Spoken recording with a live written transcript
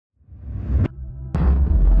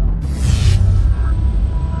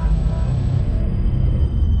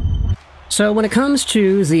So when it comes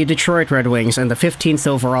to the Detroit Red Wings and the 15th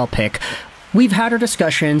overall pick, we've had our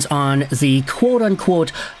discussions on the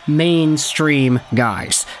quote-unquote mainstream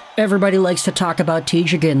guys. Everybody likes to talk about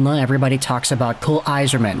TJ Ginla, everybody talks about Cole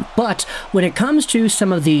Eiserman, but when it comes to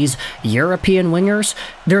some of these European wingers,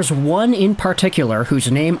 there's one in particular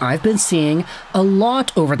whose name I've been seeing a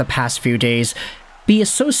lot over the past few days be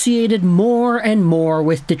associated more and more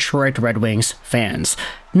with Detroit Red Wings fans.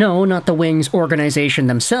 No, not the Wings organization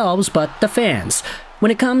themselves, but the fans.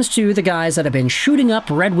 When it comes to the guys that have been shooting up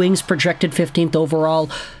Red Wings' projected 15th overall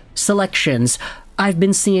selections, I've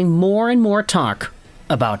been seeing more and more talk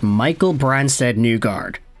about Michael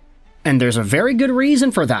Brandsegg-Nygård. And there's a very good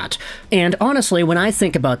reason for that. And honestly, when I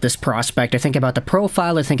think about this prospect, I think about the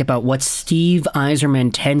profile, I think about what Steve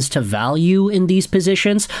Eiserman tends to value in these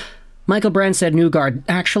positions. Michael Brandsegg-Nygård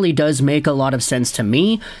actually does make a lot of sense to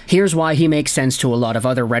me. Here's why he makes sense to a lot of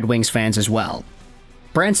other Red Wings fans as well.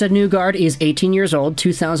 Brandsegg-Nygård is 18 years old,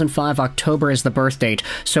 2005 October is the birth date,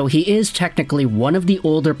 so he is technically one of the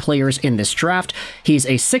older players in this draft. He's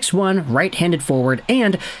a 6'1", right-handed forward,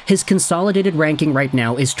 and his consolidated ranking right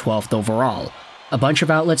now is 12th overall. A bunch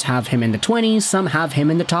of outlets have him in the 20s, some have him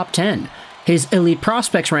in the top 10. His Elite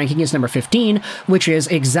Prospects ranking is number 15, which is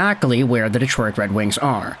exactly where the Detroit Red Wings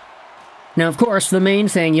are. Now, of course, the main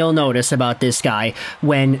thing you'll notice about this guy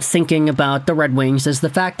when thinking about the Red Wings is the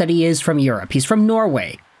fact that he is from Europe. He's from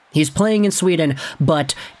Norway. He's playing in Sweden,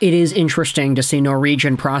 but it is interesting to see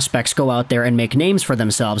Norwegian prospects go out there and make names for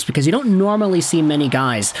themselves because you don't normally see many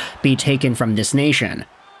guys be taken from this nation.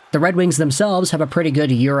 The Red Wings themselves have a pretty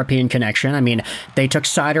good European connection. I mean, they took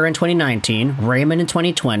Seider in 2019, Raymond in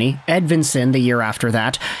 2020, Edvinsson the year after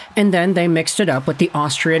that, and then they mixed it up with the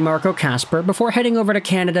Austrian Marco Kasper before heading over to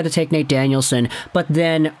Canada to take Nate Danielson, but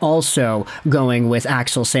then also going with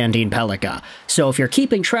Axel Sandin Pellikka. So if you're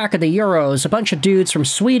keeping track of the Euros, a bunch of dudes from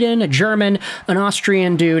Sweden, a German, an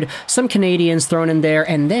Austrian dude, some Canadians thrown in there,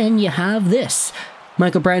 and then you have this,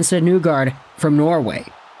 Michael Brandsegg-Nygård from Norway.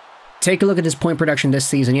 Take a look at his point production this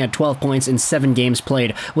season. He had 12 points in 7 games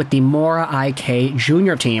played with the Mora IK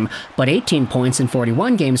junior team, but 18 points in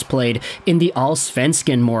 41 games played in the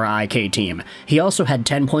Allsvenskan Mora IK team. He also had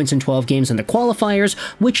 10 points in 12 games in the qualifiers,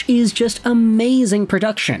 which is just amazing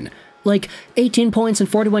production. Like, 18 points in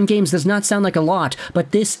 41 games does not sound like a lot, but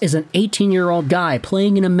this is an 18-year-old guy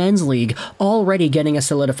playing in a men's league already getting a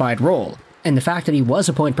solidified role. And the fact that he was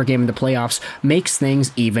a point per game in the playoffs makes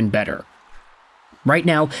things even better. Right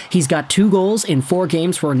now, he's got 2 goals in 4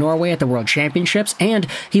 games for Norway at the World Championships, and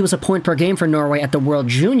he was a point per game for Norway at the World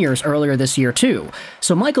Juniors earlier this year too.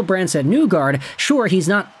 So Michael Brandsegg-Nygård, sure, he's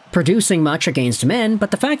not producing much against men,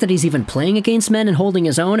 but the fact that he's even playing against men and holding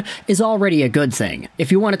his own is already a good thing.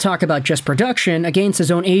 If you want to talk about just production, against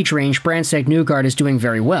his own age range, Brandsegg-Nygård is doing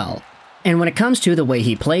very well. And when it comes to the way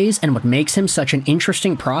he plays and what makes him such an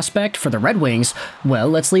interesting prospect for the Red Wings, well,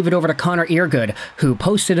 let's leave it over to Connor Eargood, who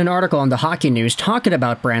posted an article on the Hockey News talking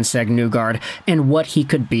about Brandsegg-Nygård and what he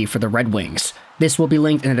could be for the Red Wings. This will be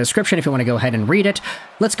linked in the description if you want to go ahead and read it.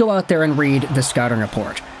 Let's go out there and read the scouting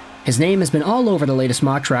report. His name has been all over the latest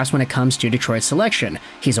mock drafts when it comes to Detroit's selection.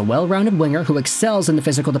 He's a well-rounded winger who excels in the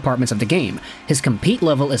physical departments of the game. His compete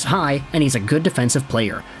level is high, and he's a good defensive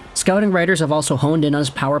player. Scouting writers have also honed in on his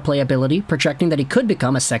power play ability, projecting that he could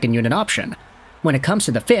become a second-unit option. When it comes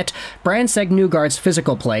to the fit, Brandsegg-Nygård's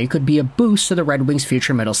physical play could be a boost to the Red Wings'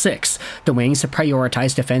 future middle six. The Wings have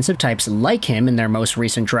prioritized defensive types like him in their most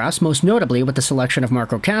recent drafts, most notably with the selection of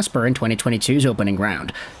Marco Kasper in 2022's opening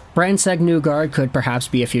round. Brandsegg-Nygård could perhaps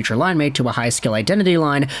be a future line mate to a high-skill identity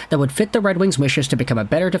line that would fit the Red Wings' wishes to become a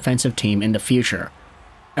better defensive team in the future.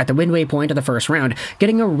 At the midway point of the first round,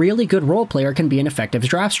 getting a really good role player can be an effective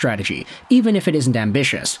draft strategy, even if it isn't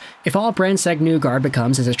ambitious. If all Brandsegg-Nygård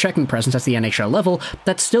becomes is a checking presence at the NHL level,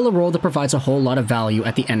 that's still a role that provides a whole lot of value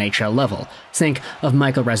at the NHL level. Think of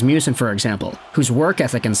Michael Rasmussen, for example, whose work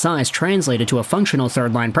ethic and size translated to a functional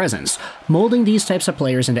third-line presence. Molding these types of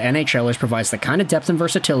players into NHLers provides the kind of depth and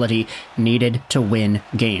versatility needed to win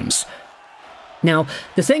games. Now,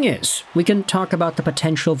 the thing is, we can talk about the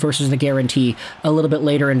potential versus the guarantee a little bit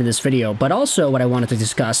later into this video, but also what I wanted to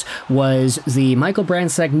discuss was the Michael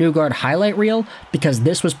Brandsegg-Nygård highlight reel, because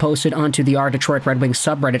this was posted onto the Detroit Red Wings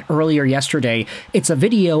subreddit earlier yesterday. It's a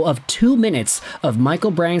video of 2 minutes of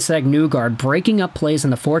Michael Brandsegg-Nygård breaking up plays in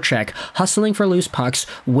the forecheck, hustling for loose pucks,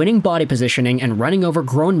 winning body positioning, and running over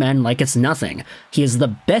grown men like it's nothing. He is the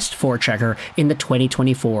best forechecker in the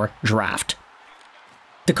 2024 draft.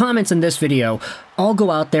 The comments in this video all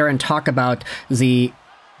go out there and talk about the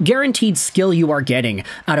guaranteed skill you are getting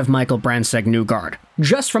out of Michael Brandsegg-Nygård.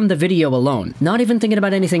 just from the video alone. Not even thinking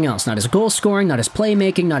about anything else. Not his goal scoring, not his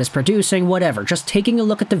playmaking, not his producing, whatever. Just taking a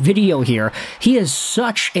look at the video here, he is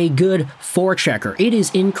such a good forechecker. It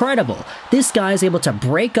is incredible. This guy is able to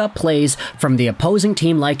break up plays from the opposing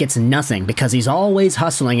team like it's nothing because he's always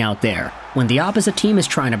hustling out there. When the opposite team is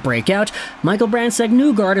trying to break out, Michael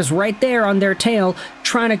Brandsegg-Nygård is right there on their tail,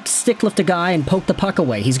 trying to stick lift a guy and poke the puck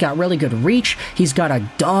away. He's got really good reach, he's got a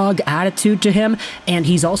dog attitude to him, and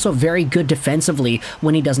he's also very good defensively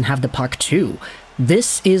when he doesn't have the puck too.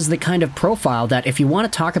 This is the kind of profile that, if you want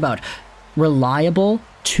to talk about reliable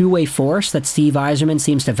two-way force that Steve Eiserman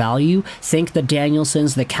seems to value, think the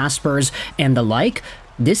Danielsons, the Kaspers, and the like,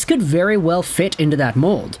 this could very well fit into that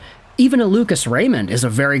mold. Even a Lucas Raymond is a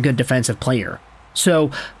very good defensive player. So,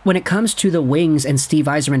 when it comes to the Wings and Steve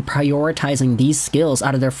Eiserman prioritizing these skills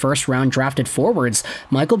out of their first-round drafted forwards,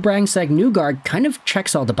 Michael Brandsegg-Nygård kind of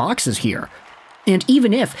checks all the boxes here. And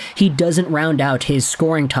even if he doesn't round out his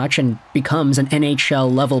scoring touch and becomes an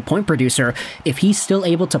NHL-level point producer, if he's still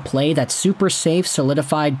able to play that super safe,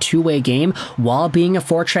 solidified two-way game while being a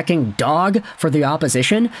forechecking dog for the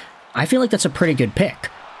opposition, I feel like that's a pretty good pick.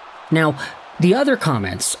 Now, the other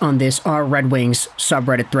comments on this Our Red Wings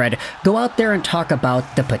subreddit thread go out there and talk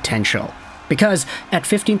about the potential. Because at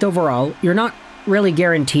 15th overall, you're not really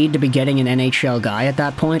guaranteed to be getting an NHL guy at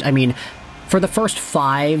that point. I mean, for the first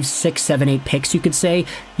 5, 6, 7, 8 picks, you could say,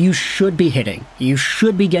 you should be hitting. You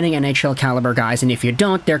should be getting NHL caliber guys, and if you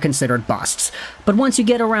don't, they're considered busts. But once you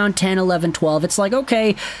get around 10, 11, 12, it's like,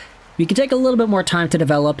 okay, you can take a little bit more time to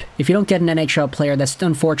develop. If you don't get an NHL player, that's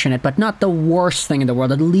unfortunate, but not the worst thing in the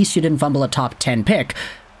world. At least you didn't fumble a top 10 pick.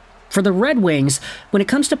 For the Red Wings, when it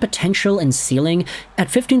comes to potential and ceiling, at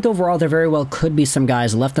 15th overall, there very well could be some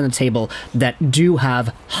guys left on the table that do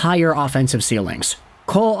have higher offensive ceilings.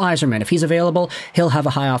 Cole Eiserman, if he's available, he'll have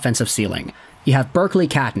a high offensive ceiling. You have Berkly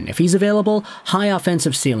Catton. If he's available, high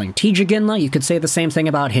offensive ceiling. TJ Ginla, you could say the same thing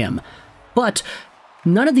about him. But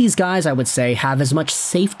none of these guys, I would say, have as much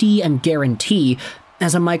safety and guarantee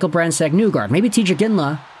as a Michael Brandsegg-Nygård. Maybe TJ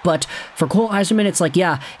Ginla, but for Cole Eiserman, it's like,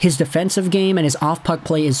 yeah, his defensive game and his off-puck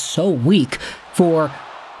play is so weak. For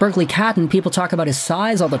Berkly Catton, people talk about his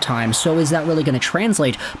size all the time, so is that really going to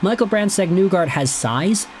translate? Michael Brandsegg-Nygård has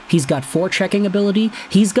size, he's got forechecking ability,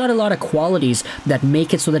 he's got a lot of qualities that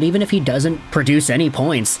make it so that even if he doesn't produce any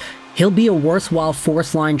points, he'll be a worthwhile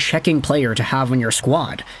fourth-line checking player to have on your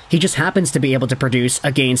squad. He just happens to be able to produce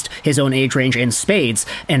against his own age range in spades,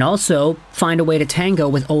 and also find a way to tango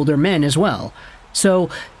with older men as well. So,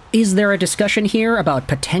 is there a discussion here about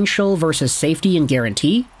potential versus safety and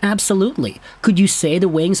guarantee? Absolutely. Could you say the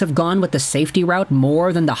Wings have gone with the safety route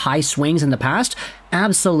more than the high swings in the past?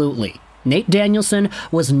 Absolutely. Nate Danielson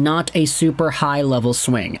was not a super high-level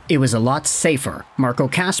swing. It was a lot safer. Marco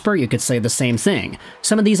Kasper, you could say the same thing.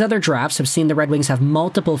 Some of these other drafts have seen the Red Wings have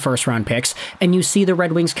multiple first-round picks, and you see the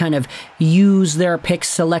Red Wings kind of use their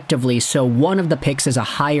picks selectively, so one of the picks is a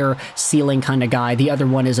higher ceiling kind of guy, the other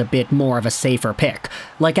one is a bit more of a safer pick.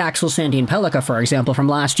 Like Axel Sandin-Pellikka, for example, from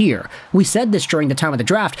last year. We said this during the time of the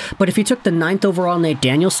draft, but if you took the 9th overall Nate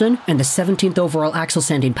Danielson and the 17th overall Axel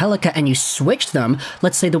Sandin-Pellikka and you switched them,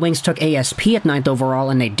 let's say the Wings took ASP at 9th overall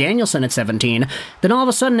and Nate Danielson at 17, then all of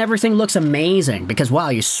a sudden everything looks amazing because, wow,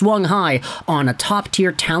 you swung high on a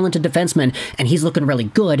top-tier talented defenseman and he's looking really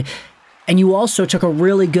good. And you also took a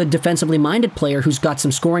really good defensively minded player who's got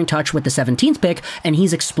some scoring touch with the 17th pick, and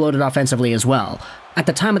he's exploded offensively as well. At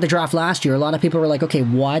the time of the draft last year, a lot of people were like, okay,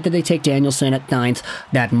 why did they take Danielson at 9th?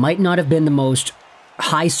 That might not have been the most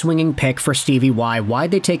high-swinging pick for Stevie Y.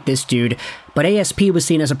 Why'd they take this dude? But ASP was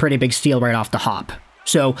seen as a pretty big steal right off the hop.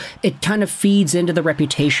 So it kind of feeds into the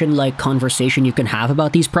reputation-like conversation you can have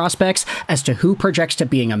about these prospects as to who projects to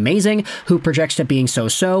being amazing, who projects to being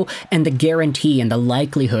so-so, and the guarantee and the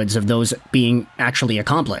likelihoods of those being actually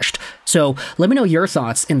accomplished. So let me know your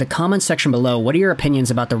thoughts in the comments section below. What are your opinions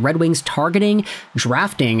about the Red Wings drafting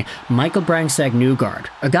Michael Brandsegg-Nygård,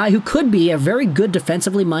 a guy who could be a very good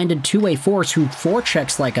defensively minded two-way force who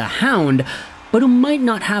forechecks like a hound, but who might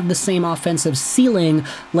not have the same offensive ceiling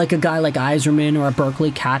like a guy like Eiserman or a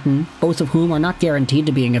Berkly Catton, both of whom are not guaranteed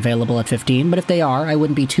to being available at 15, but if they are, I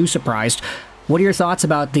wouldn't be too surprised. What are your thoughts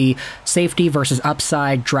about the safety versus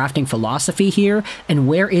upside drafting philosophy here, and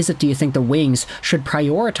where is it do you think the Wings should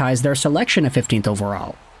prioritize their selection at 15th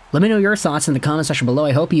overall? Let me know your thoughts in the comment section below.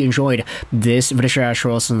 I hope you enjoyed this video,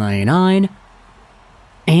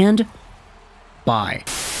 and bye.